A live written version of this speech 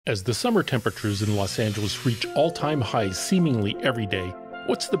As the summer temperatures in Los Angeles reach all-time highs seemingly every day,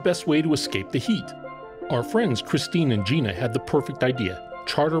 what's the best way to escape the heat? Our friends Christine and Gina had the perfect idea.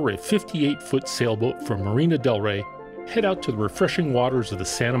 Charter a 58-foot sailboat from Marina Del Rey, head out to the refreshing waters of the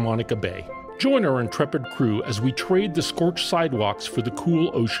Santa Monica Bay. Join our intrepid crew as we trade the scorched sidewalks for the cool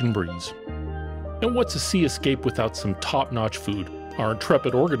ocean breeze. And what's a sea escape without some top-notch food? Our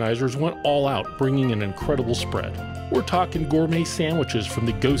intrepid organizers went all out, bringing an incredible spread. We're talking gourmet sandwiches from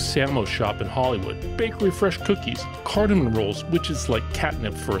the Ghost Sando Shop in Hollywood, bakery fresh cookies, cardamom rolls, which is like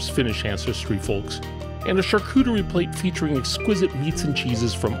catnip for us Finnish ancestry folks, and a charcuterie plate featuring exquisite meats and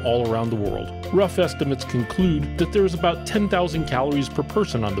cheeses from all around the world. Rough estimates conclude that there is about 10,000 calories per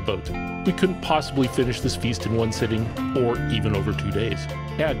person on the boat. We couldn't possibly finish this feast in one sitting, or even over 2 days.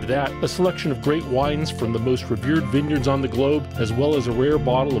 Add to that a selection of great wines from the most revered vineyards on the globe, as well as a rare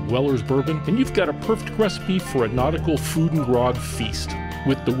bottle of Weller's bourbon, and you've got a perfect recipe for a nautical food and grog feast.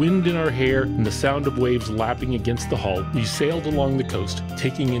 With the wind in our hair and the sound of waves lapping against the hull, we sailed along the coast,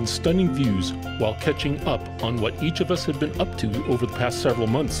 taking in stunning views while catching up on what each of us had been up to over the past several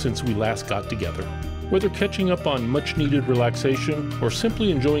months since we last got together. Whether catching up on much-needed relaxation or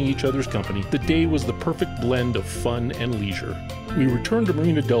simply enjoying each other's company, the day was the perfect blend of fun and leisure. We returned to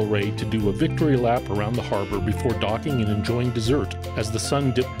Marina Del Rey to do a victory lap around the harbor before docking and enjoying dessert as the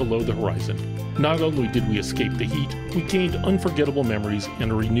sun dipped below the horizon. Not only did we escape the heat, we gained unforgettable memories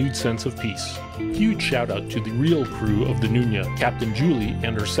and a renewed sense of peace. Huge shout out to the real crew of the Nunya, Captain Julie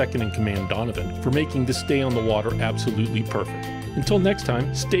and her second-in-command Donovan, for making this day on the water absolutely perfect. Until next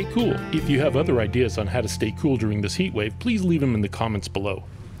time, stay cool. If you have other ideas on how to stay cool during this heat wave, please leave them in the comments below.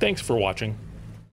 Thanks for watching.